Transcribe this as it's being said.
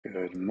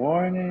Good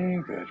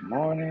morning, good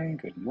morning,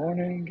 good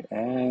morning,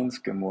 and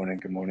good morning,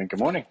 good morning, good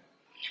morning.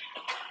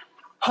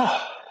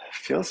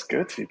 Feels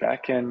good to be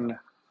back in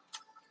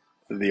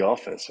the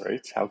office,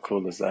 right? How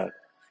cool is that?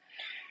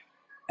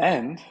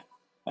 And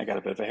I got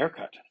a bit of a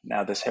haircut.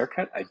 Now, this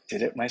haircut, I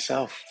did it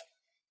myself.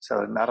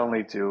 So not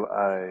only do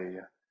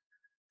I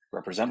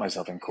represent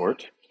myself in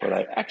court, but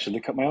I actually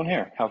cut my own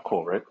hair. How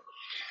cool, right?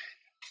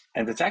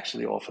 And it's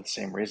actually all for the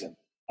same reason.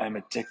 I'm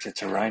addicted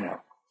to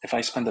Rhino. If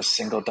I spend a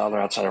single dollar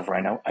outside of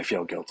Rhino, I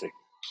feel guilty.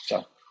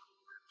 So,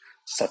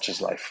 such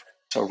is life.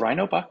 So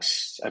Rhino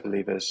Bucks, I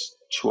believe, is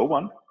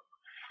 201.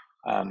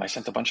 I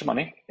sent a bunch of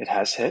money. It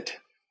has hit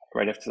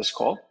right after this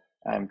call.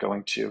 I'm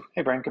going to,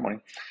 hey, Brian, good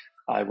morning.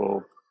 I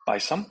will buy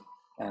some,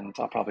 and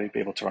I'll probably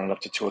be able to run it up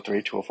to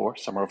 203, 204,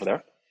 somewhere over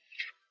there.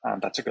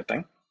 That's a good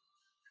thing.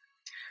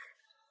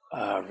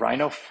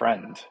 Rhino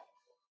Friend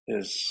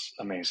is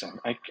amazing.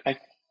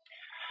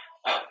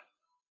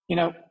 You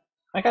know,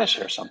 I got to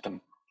share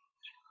something.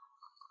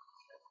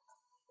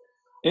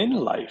 In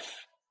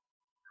life,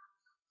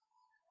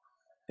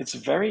 it's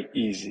very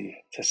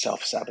easy to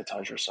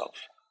self-sabotage yourself.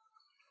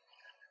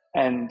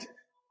 And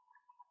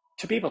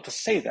to be able to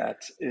say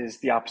that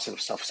is the opposite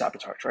of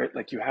self-sabotage, right?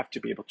 Like you have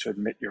to be able to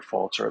admit your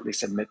faults or at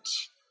least admit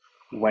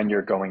when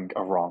you're going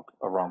a wrong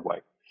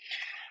way.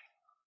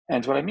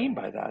 And what I mean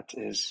by that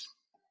is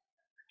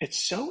it's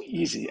so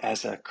easy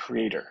as a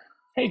creator.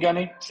 Hey,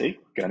 Gunny. See,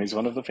 Gunny's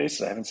one of the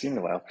faces I haven't seen in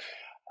a while.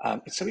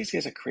 It's so easy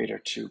as a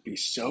creator to be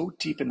so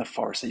deep in the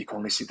forest that you can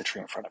only see the tree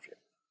in front of you.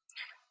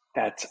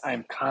 That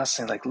I'm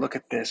constantly like, look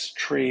at this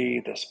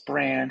tree, this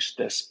branch,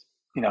 this,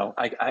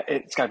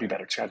 it's got to be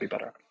better. It's got to be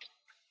better.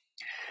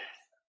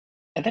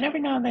 And then every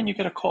now and then you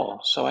get a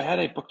call. So I had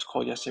a booked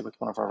call yesterday with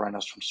one of our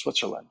rhinos from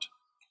Switzerland,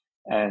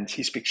 and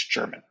he speaks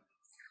German.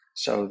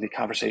 So the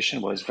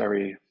conversation was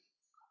very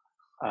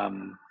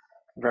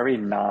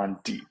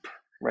non-deep,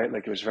 right?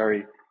 Like it was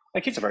very,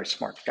 like he's a very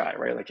smart guy,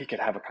 right? Like he could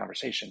have a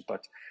conversation,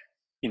 but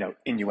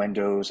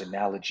innuendos,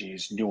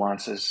 analogies,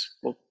 nuances,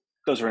 well,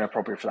 those are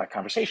inappropriate for that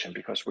conversation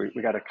because we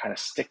got to kind of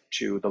stick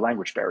to the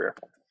language barrier.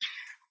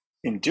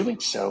 In doing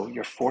so,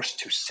 you're forced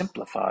to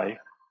simplify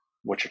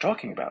what you're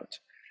talking about.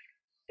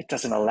 It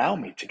doesn't allow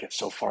me to get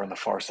so far in the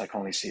forest I can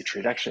only see a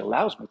tree. It actually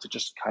allows me to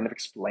just kind of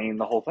explain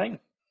the whole thing.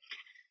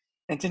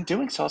 And in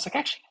doing so, I was like,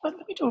 actually, let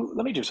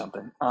me do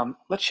something.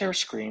 Let's share a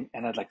screen,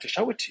 and I'd like to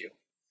show it to you.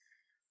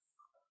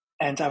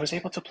 And I was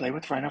able to play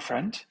with Rhino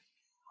Friend,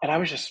 and I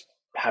was just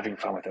having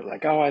fun with it.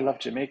 Like, oh, I love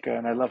Jamaica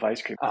and I love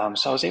ice cream.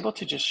 So I was able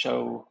to just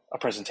show a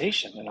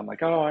presentation, and I'm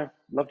like, oh, I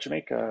love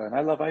Jamaica and I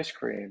love ice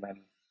cream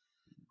and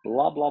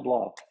blah blah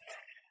blah.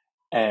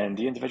 And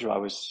the individual I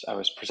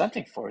was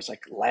presenting for is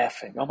like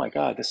laughing. Oh my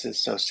God, this is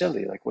so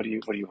silly. Like, what are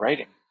you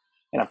writing?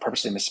 And I'm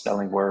purposely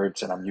misspelling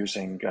words, and I'm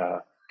using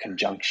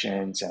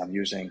conjunctions, and I'm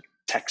using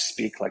text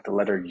speak like the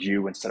letter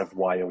U instead of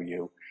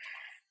YOU.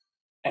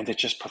 And it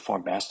just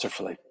performed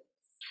masterfully.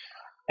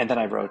 And then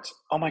I wrote,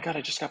 oh my God,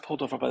 I just got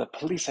pulled over by the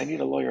police. I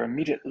need a lawyer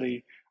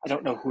immediately. I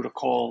don't know who to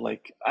call.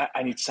 Like,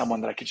 I need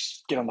someone that I could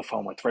just get on the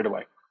phone with right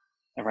away.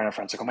 And Rhino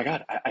Friend's like, oh my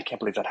God, I can't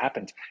believe that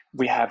happened.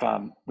 We have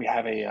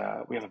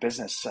a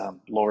business,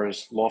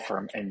 Laura's law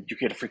firm, and you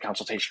can get a free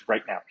consultation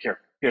right now.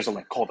 Here's a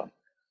link. Call them.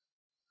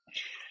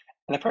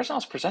 And the person I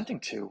was presenting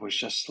to was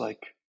just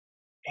like,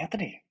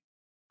 Anthony,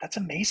 that's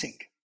amazing.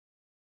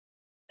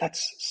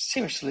 That's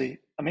seriously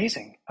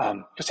amazing.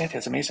 Just Anthony,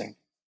 that's amazing.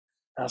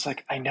 And I was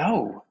like, I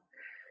know.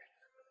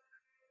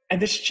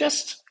 And it's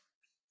just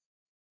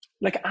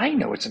like, I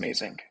know it's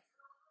amazing,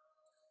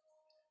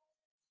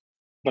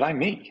 but I'm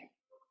me.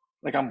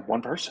 Like, I'm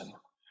one person.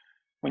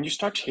 When you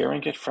start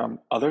hearing it from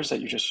others that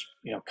you just,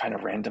 kind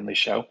of randomly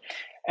show,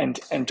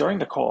 and during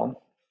the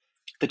call,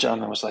 the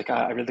gentleman was like,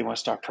 I really want to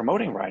start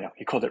promoting Rhino.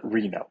 He called it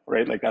Reno,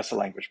 right? Like that's the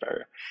language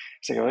barrier.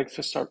 He's like, I like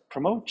to start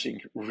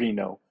promoting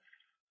Reno.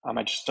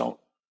 I just don't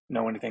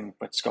know anything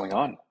what's going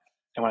on.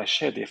 And when I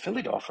shared the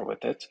affiliate offer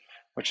with it,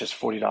 which is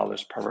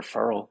 $40 per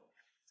referral,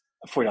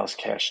 $40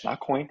 cash, not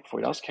coin,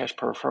 $40 cash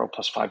per referral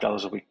plus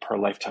 $5 a week per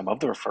lifetime of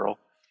the referral.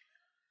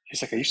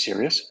 He's like, are you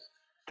serious?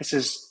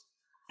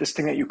 This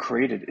thing that you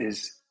created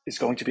is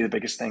going to be the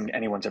biggest thing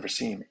anyone's ever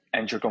seen,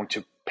 and you're going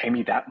to pay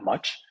me that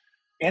much?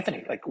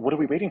 Anthony, like, what are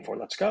we waiting for?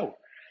 Let's go.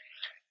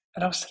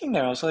 And I was sitting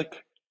there, I was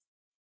like,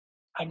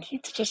 I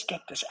need to just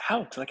get this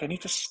out. Like, I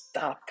need to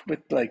stop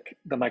with like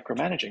the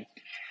micromanaging.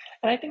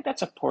 And I think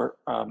that's a poor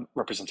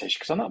representation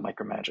because I'm not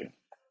micromanaging.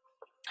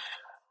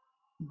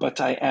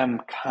 But I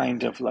am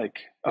kind of like,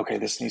 okay,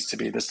 this needs to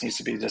be, this needs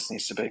to be, this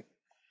needs to be.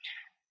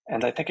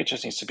 And I think it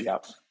just needs to be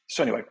out.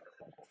 So anyway,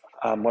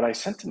 what I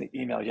sent in the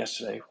email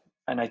yesterday,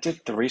 and I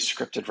did 3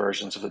 scripted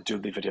versions of the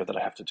doodly video that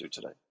I have to do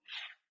today.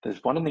 The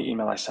one in the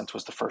email I sent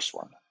was the first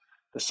one.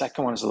 The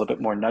second one is a little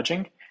bit more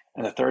nudging,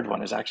 and the third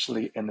one is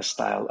actually in the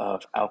style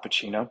of Al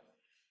Pacino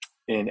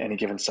in Any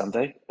Given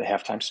Sunday, the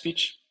halftime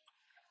speech.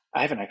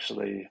 I haven't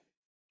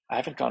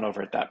gone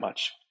over it that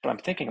much, but I'm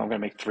thinking I'm going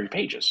to make 3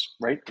 pages,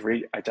 right?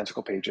 3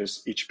 identical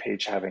pages, each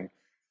page having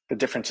the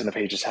difference in the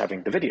pages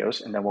having the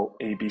videos, and then we'll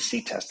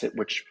ABC test it,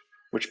 which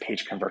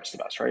page converts the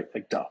best, right?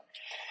 Like, duh.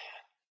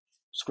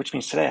 So, which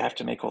means today I have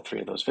to make all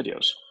three of those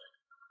videos.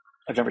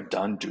 I've never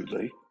done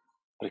Doodly,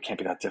 but it can't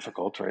be that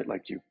difficult, right?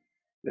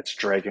 It's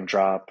drag and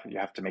drop. You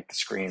have to make the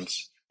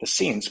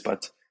scenes.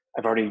 But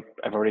I've already,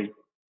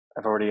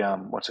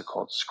 what's it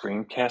called?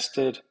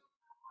 Screencasted.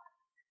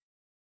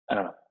 I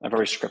don't know. I've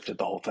already scripted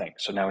the whole thing.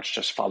 So now it's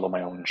just follow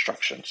my own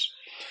instructions.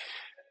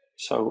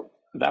 So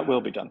that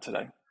will be done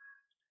today.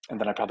 And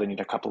then I probably need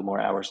a couple more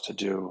hours to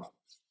do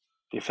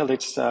the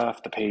affiliate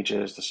stuff, the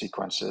pages, the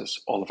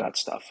sequences, all of that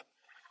stuff.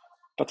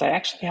 But I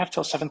actually have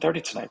till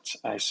 7:30 tonight.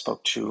 I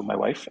spoke to my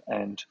wife,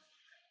 and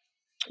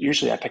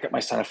usually I pick up my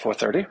son at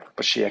 4:30,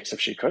 but she asked if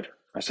she could.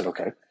 I said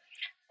okay.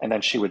 And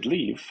then she would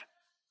leave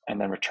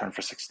and then return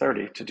for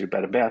 6:30 to do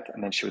bed and bath,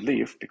 and then she would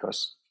leave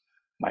because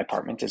my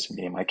apartment is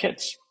me and my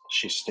kids.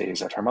 She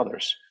stays at her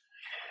mother's.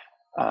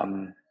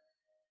 Um,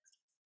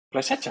 but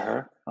I said to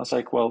her, I was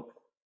like, well,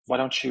 why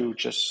don't you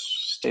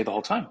just stay the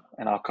whole time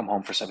and I'll come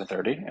home for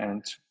 7:30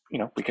 and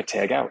we could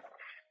tag out.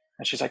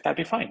 And she's like, that'd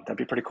be fine. That'd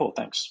be pretty cool.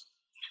 Thanks.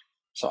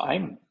 So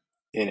I'm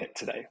in it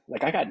today.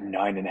 Like I got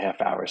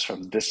 9.5 hours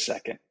from this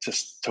second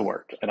to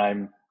work, and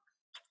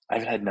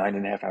I've had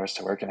 9.5 hours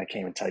to work, and I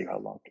can't even tell you how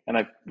long. And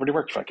I've already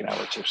worked for like an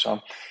hour or two, so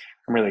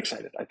I'm really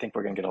excited. I think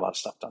we're gonna get a lot of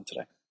stuff done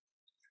today,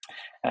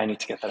 and I need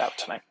to get that out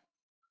tonight.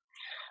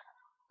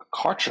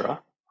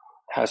 Kartra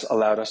has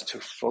allowed us to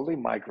fully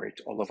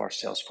migrate all of our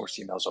Salesforce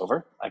emails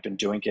over. I've been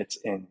doing it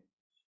in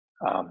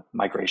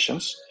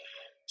migrations,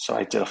 so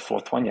I did a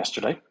fourth one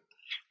yesterday.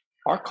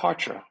 Our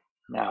Kartra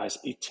now has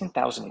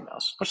 18,000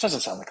 emails, which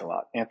doesn't sound like a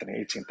lot. Anthony,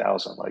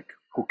 18,000, like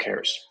who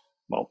cares?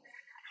 Well,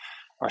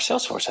 our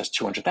Salesforce has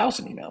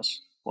 200,000 emails.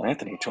 Well,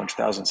 Anthony,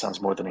 200,000 sounds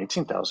more than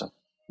 18,000.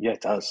 Yeah,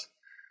 it does.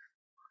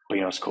 But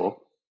you know what's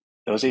cool?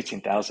 Those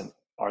 18,000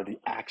 are the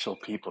actual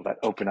people that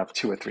open up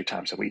 2 or 3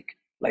 times a week.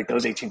 Like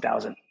those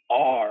 18,000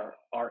 are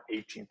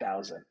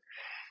 18,000,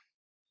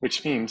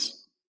 which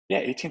means, yeah,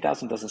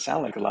 18,000 doesn't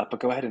sound like a lot, but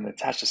go ahead and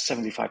attach a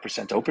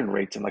 75% open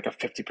rate and like a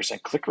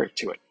 50% click rate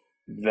to it.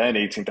 Then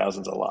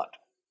 18,000 is a lot.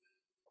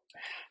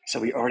 So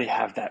we already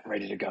have that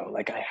ready to go.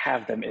 Like I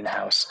have them in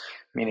house,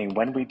 meaning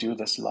when we do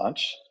this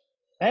launch,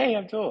 hey,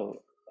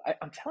 Abdul,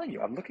 I'm telling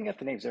you, I'm looking at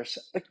the names. There's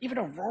like even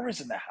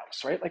Aurora's in the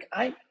house, right? Like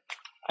I'm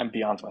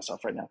beyond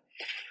myself right now.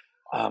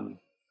 Um,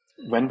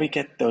 when we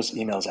get those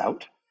emails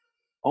out,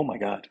 oh my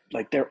God,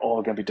 like they're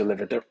all going to be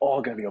delivered. They're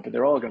all going to be open.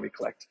 They're all going to be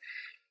collected.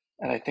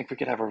 And I think we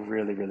could have a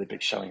really, really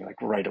big showing like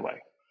right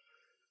away.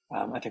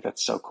 I think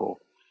that's so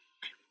cool.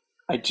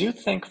 I do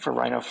think for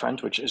Rhino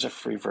Friend, which is a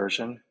free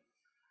version,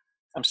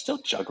 I'm still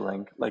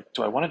juggling. Like,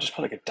 do I want to just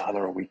put like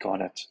 $1 a week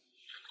on it?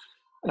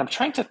 And I'm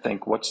trying to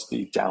think what's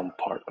the down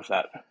part of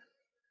that.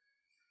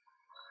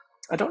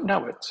 I don't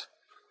know it.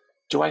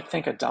 Do I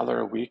think $1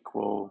 a week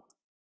will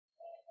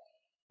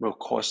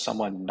cause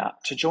someone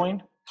not to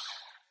join?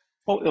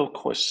 Well, it'll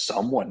cause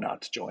someone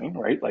not to join,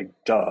 right? Like,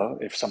 duh,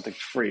 if something's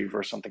free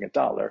versus something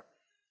 $1,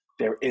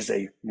 there is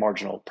a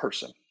marginal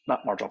person,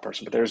 not marginal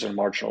person, but there's a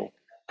marginal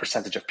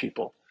percentage of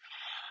people.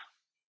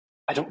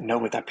 I don't know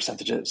what that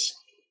percentage is.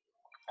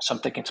 So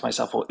I'm thinking to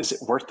myself, well, is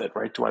it worth it,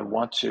 right? Do I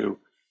want to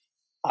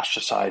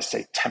ostracize,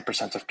 say,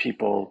 10% of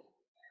people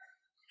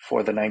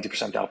for the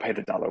 90% that'll pay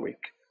the $1 a week?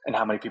 And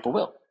how many people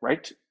will,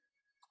 right?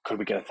 Could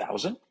we get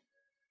 1,000?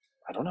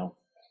 I don't know.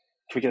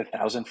 Could we get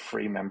 1,000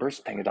 free members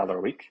paying $1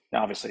 a week?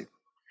 Now, obviously,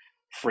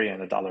 free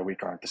and $1 a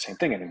week aren't the same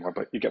thing anymore,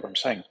 but you get what I'm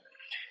saying.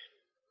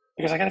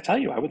 Because I got to tell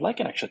you, I would like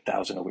an extra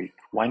 1,000 a week.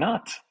 Why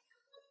not?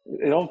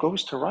 It all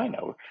goes to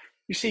Rhino.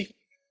 You see,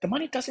 the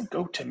money doesn't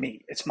go to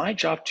me. It's my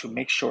job to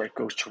make sure it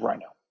goes to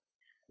Rhino.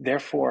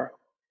 Therefore,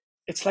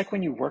 it's like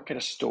when you work at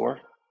a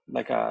store,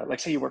 like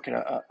say you work at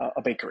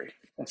a bakery,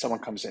 and someone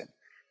comes in,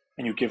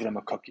 and you give them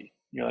a cookie.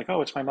 You're like,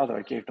 oh, it's my mother.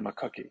 I gave them a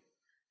cookie.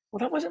 Well,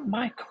 that wasn't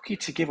my cookie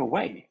to give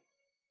away,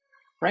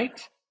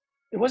 right?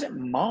 It wasn't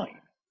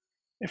mine.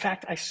 In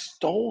fact, I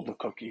stole the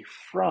cookie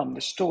from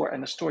the store,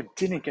 and the store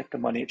didn't get the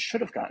money it should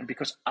have gotten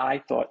because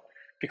I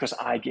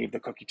gave the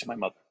cookie to my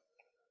mother.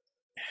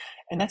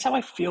 And that's how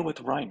I feel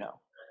with Rhino.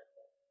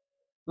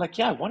 Like,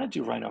 yeah, I want to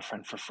do Rhino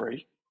Friend for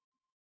free,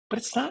 but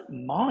it's not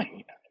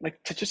mine.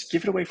 Like, to just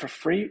give it away for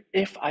free,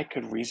 if I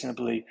could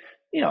reasonably,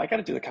 I got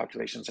to do the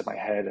calculations in my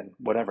head and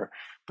whatever,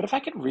 but if I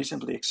can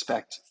reasonably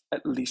expect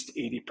at least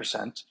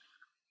 80%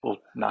 will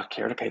not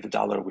care to pay the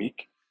 $1 a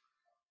week,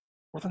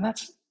 well, then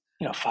that's,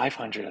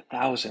 500,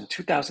 1,000,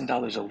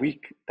 $2,000 a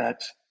week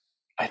that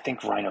I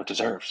think Rhino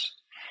deserves.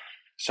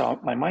 So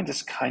my mind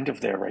is kind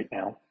of there right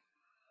now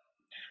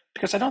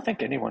because I don't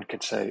think anyone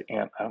could say,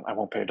 Aunt, I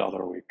won't pay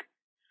 $1 a week.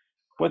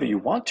 Whether you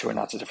want to or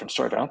not is a different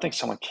story, but I don't think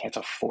someone can't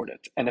afford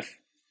it. And if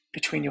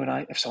between you and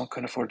I, if someone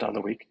couldn't afford $1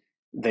 a week,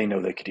 they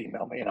know they could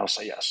email me and I'll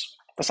say yes.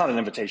 That's not an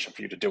invitation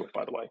for you to do it,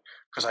 by the way,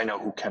 because I know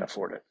who can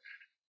afford it.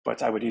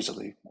 But I would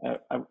easily,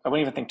 I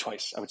wouldn't even think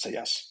twice. I would say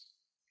yes.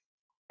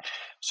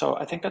 So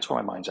I think that's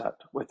where my mind's at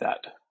with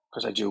that,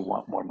 because I do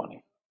want more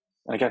money.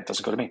 And again, it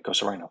doesn't go to me, it goes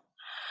to Rhino.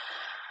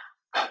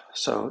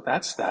 So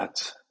that's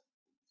that.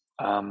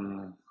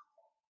 What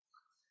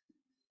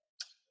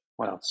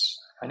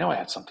else? I know I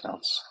had something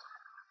else.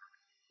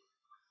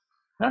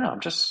 No,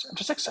 I'm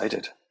just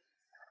excited.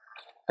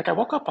 Like I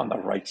woke up on the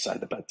right side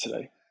of the bed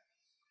today,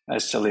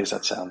 as silly as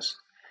that sounds.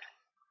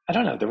 I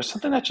don't know, there was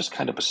something that just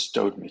kind of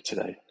bestowed me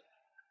today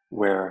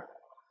where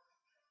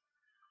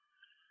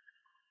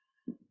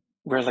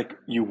like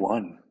you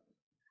won.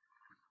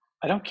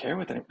 I don't care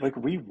what any like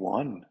we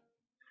won.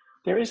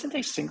 There isn't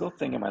a single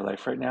thing in my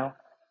life right now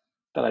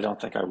that I don't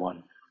think I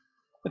won.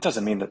 It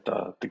doesn't mean that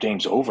the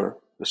game's over,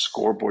 the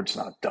scoreboard's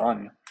not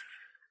done.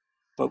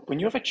 But when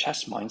you have a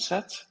chess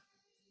mindset,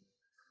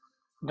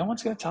 no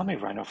one's going to tell me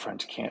Rhino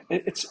Friend can't.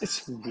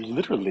 It's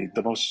literally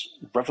the most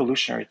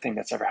revolutionary thing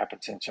that's ever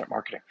happened to internet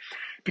marketing.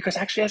 Because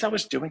actually, as I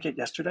was doing it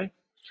yesterday,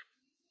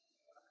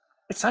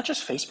 it's not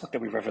just Facebook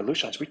that we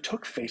revolutionized. We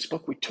took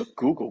Facebook, we took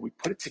Google, we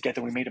put it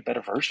together, we made a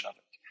better version of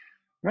it.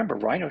 Remember,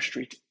 Rhino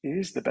Street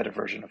is the better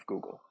version of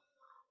Google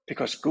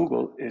because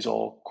Google is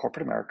all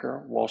corporate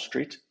America, Wall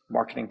Street,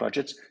 marketing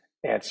budgets,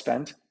 ad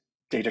spend,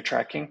 data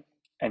tracking,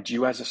 and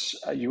you as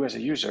a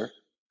user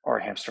are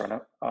a hamster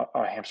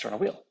on a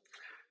wheel.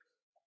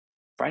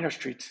 Rhino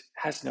Street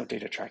has no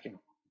data tracking,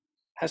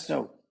 has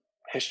no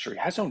history,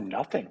 has no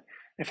nothing.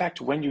 In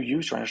fact, when you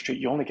use Rhino Street,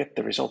 you only get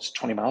the results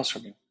 20 miles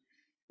from you.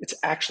 It's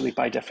actually,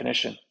 by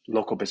definition,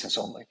 local business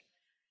only.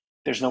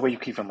 There's no way you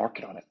can even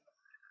market on it.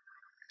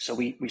 So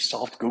we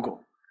solved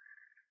Google.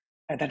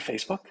 And then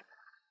Facebook.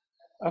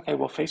 Okay,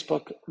 well,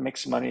 Facebook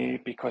makes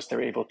money because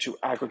they're able to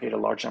aggregate a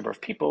large number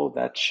of people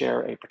that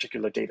share a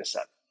particular data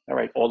set. All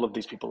right, all of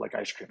these people like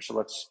ice cream. So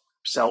let's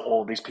sell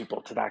all these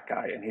people to that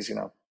guy and he's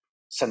going to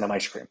send them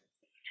ice cream.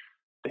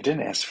 They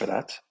didn't ask for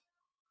that.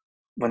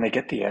 When they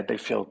get the ad, they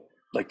feel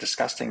like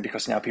disgusting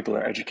because now people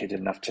are educated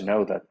enough to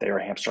know that they're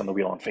a hamster on the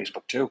wheel on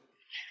Facebook too.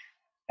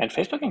 And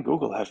Facebook and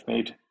Google have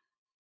made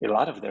a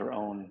lot of their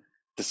own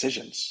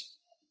decisions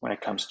when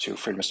it comes to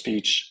freedom of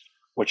speech,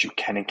 what you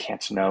can and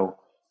can't know,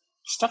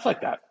 stuff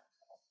like that.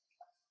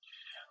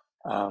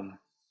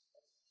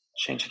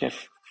 Changing it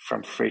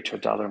from free to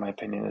 $1, in my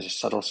opinion, is a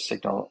subtle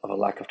signal of a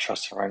lack of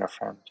trust in Rhino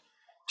Friend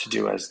to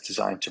do as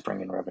designed to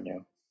bring in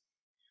revenue.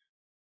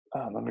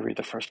 Let me read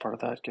the first part of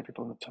that, give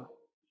people the time.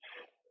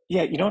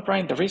 Yeah, you know what,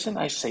 Brian? The reason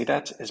I say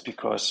that is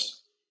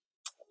because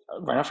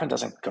Rhino Friend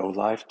doesn't go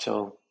live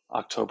till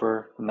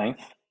October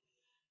 9th,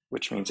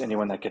 which means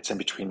anyone that gets in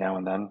between now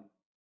and then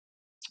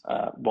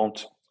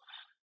won't.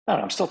 I don't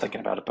know, I'm still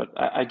thinking about it, but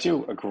I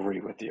do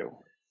agree with you.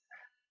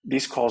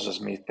 These calls is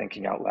me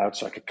thinking out loud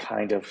so I could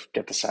kind of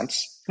get the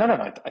sense. No,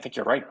 I think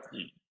you're right.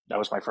 That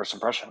was my first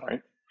impression,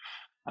 right?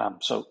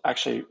 So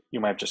actually, you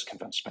might have just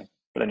convinced me.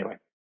 But anyway,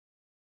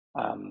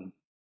 and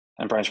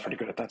Brian's pretty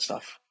good at that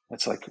stuff.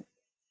 It's like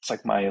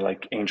my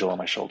like angel on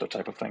my shoulder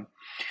type of thing.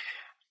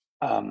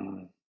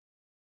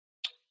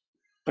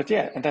 But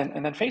yeah, and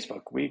then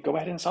Facebook, we go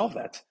ahead and solve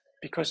that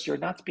because you're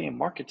not being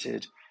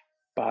marketed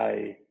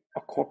by a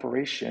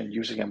corporation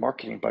using a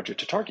marketing budget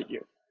to target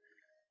you.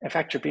 In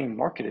fact, you're being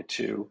marketed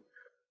to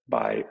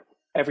by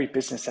every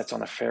business that's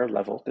on a fair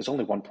level. There's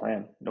only one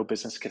plan. No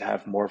business could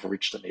have more of a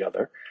reach than the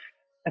other.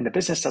 And the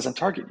business doesn't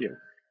target you.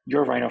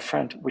 Your Rhino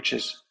Friend, which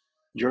is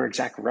your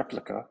exact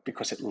replica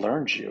because it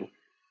learns you,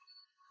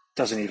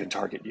 doesn't even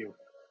target you.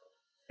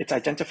 It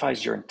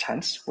identifies your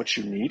intents, what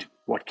you need,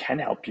 what can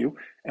help you,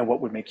 and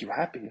what would make you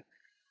happy.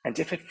 And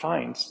if it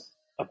finds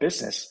a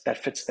business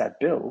that fits that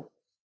bill,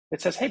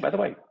 it says, "Hey, by the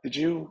way, did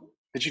you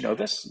know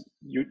this?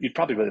 You'd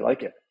probably really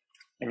like it."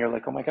 And you're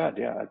like, "Oh my God,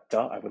 yeah,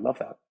 duh, I would love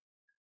that."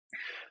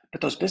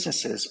 But those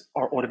businesses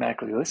are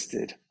automatically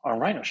listed on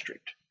Rhino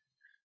Street.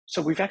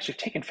 So we've actually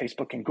taken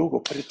Facebook and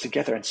Google, put it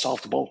together, and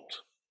solved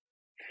Bolt.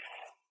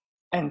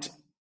 And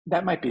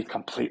that might be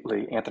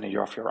completely, Anthony,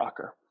 you're off your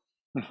rocker.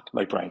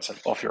 Like Brian said,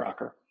 off your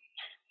rocker.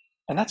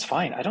 And that's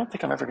fine. I don't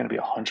think I'm ever going to be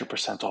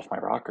 100% off my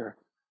rocker.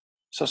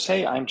 So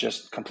say I'm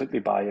just completely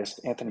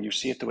biased. Anthony, you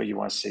see it the way you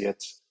want to see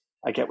it.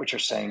 I get what you're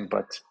saying,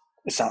 but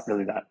it's not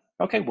really that.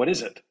 Okay, what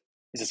is it?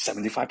 Is it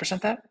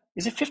 75% that?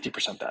 Is it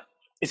 50% that?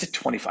 Is it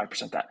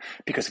 25% that?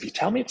 Because if you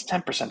tell me it's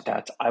 10%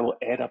 that, I will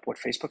add up what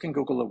Facebook and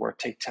Google are worth,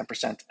 take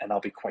 10%, and I'll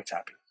be quite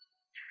happy.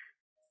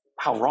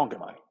 How wrong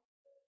am I?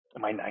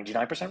 Am I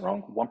 99%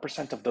 wrong?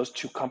 1% of those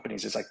two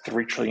companies is like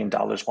 $3 trillion.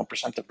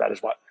 1% of that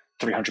is what?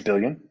 300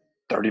 billion?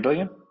 30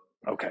 billion?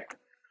 Okay.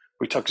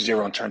 We took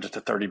zero and turned it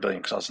to 30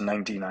 billion because I was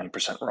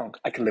 99% wrong.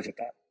 I can live with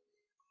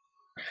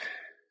that.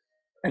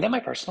 And then my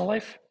personal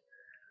life,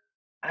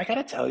 I got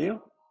to tell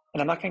you,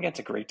 and I'm not going to get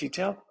into great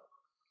detail.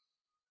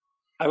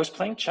 I was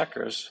playing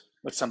checkers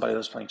with somebody that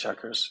was playing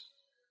checkers.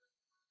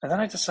 And then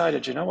I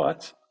decided, you know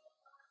what?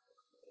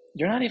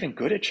 You're not even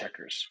good at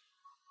checkers.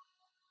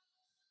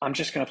 I'm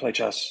just going to play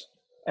chess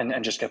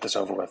and just get this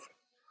over with.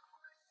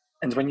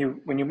 And when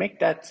you make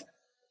that,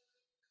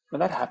 when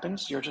that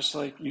happens, you're just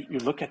like, you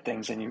look at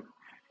things and you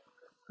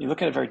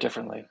look at it very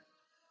differently.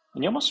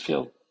 And you almost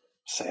feel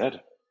sad.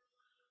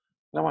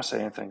 I don't want to say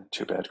anything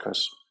too bad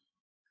because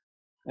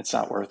it's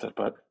not worth it,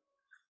 but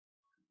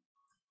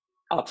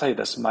I'll tell you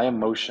this, my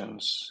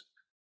emotions,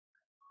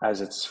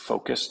 as it's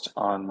focused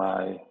on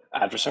my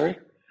adversary,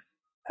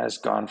 has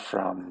gone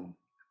from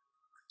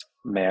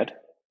mad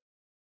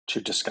to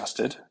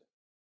disgusted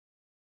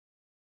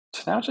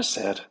to now just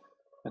sad.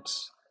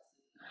 It's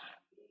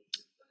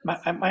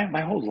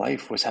my whole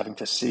life was having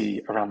to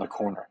see around the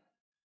corner.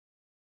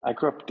 I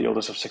grew up the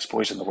oldest of six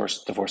boys in the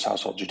worst divorce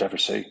household you'd ever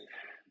see.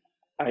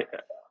 I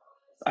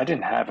I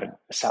didn't have a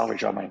salary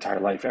job my entire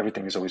life.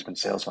 Everything has always been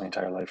sales my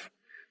entire life.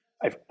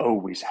 I've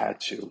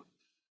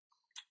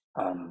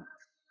um,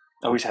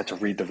 always had to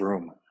read the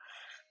room,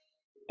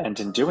 and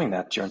in doing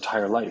that your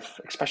entire life,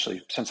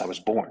 especially since I was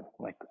born,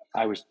 like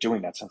I was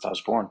doing that since I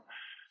was born,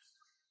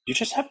 you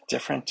just have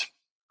different,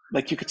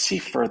 like you could see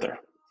further,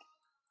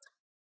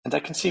 and I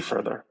can see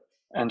further,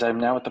 and I'm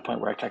now at the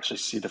point where I can actually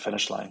see the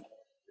finish line,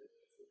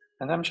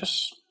 and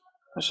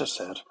it's just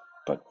sad,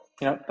 but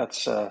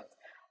that's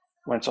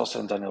when it's all said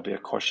and done, it'll be a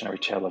cautionary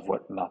tale of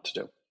what not to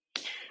do.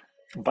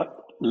 But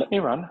let me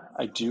run.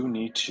 I do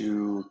need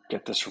to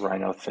get this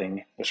Rhino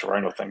thing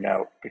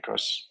out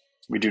because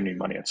we do need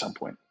money at some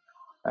point.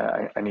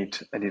 I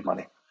need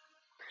money.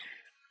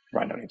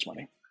 Rhino needs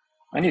money.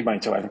 I need money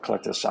too. I haven't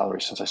collected a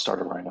salary since I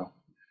started Rhino.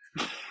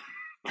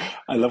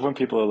 I love when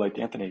people are like,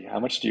 Anthony, how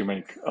much do you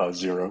make?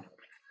 Zero.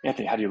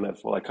 Anthony, how do you live?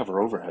 Well, I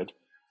cover overhead,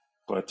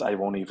 but I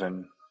won't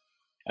even,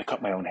 I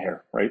cut my own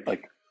hair, right?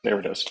 Like, there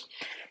it is.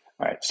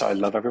 All right. So I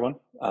love everyone.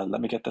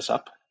 Let me get this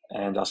up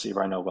and I'll see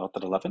Rhino Wealth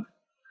at 11.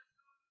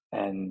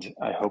 And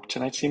I hope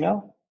tonight's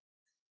email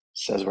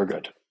says we're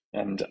good.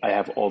 And I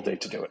have all day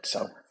to do it.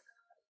 So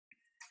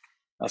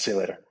I'll see you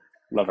later.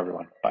 Love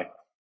everyone. Bye.